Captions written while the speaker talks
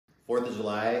4th of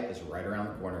July is right around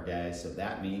the corner, guys, so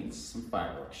that means some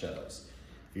fireworks shows.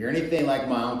 If you're anything like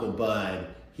my Uncle Bud,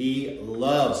 he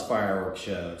loves fireworks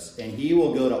shows, and he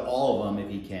will go to all of them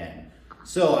if he can.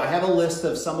 So I have a list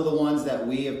of some of the ones that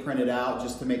we have printed out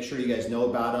just to make sure you guys know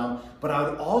about them, but I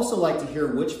would also like to hear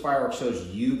which fireworks shows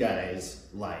you guys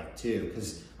like too,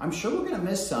 because I'm sure we're gonna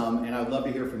miss some, and I'd love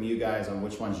to hear from you guys on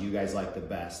which ones you guys like the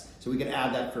best, so we can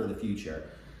add that for the future.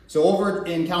 So over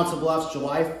in Council Bluffs,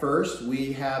 July 1st,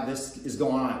 we have, this is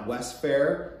going on at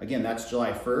Westfair. Again, that's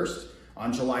July 1st.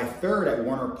 On July 3rd at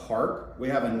Werner Park, we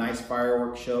have a nice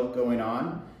fireworks show going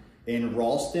on. In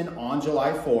Ralston on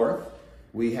July 4th,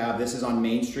 we have, this is on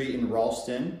Main Street in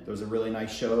Ralston. There was a really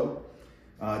nice show.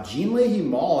 Jean Leahy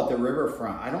Mall at the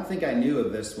riverfront. I don't think I knew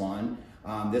of this one.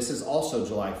 This is also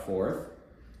July 4th.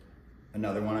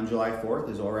 Another one on July 4th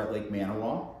is over at Lake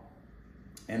Manawa.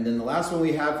 And then the last one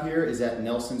we have here is at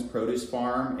Nelson's Produce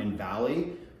Farm in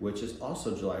Valley, which is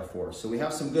also July 4th. So we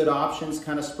have some good options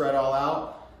kind of spread all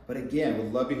out. But again,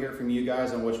 we'd love to hear from you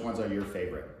guys on which ones are your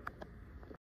favorite.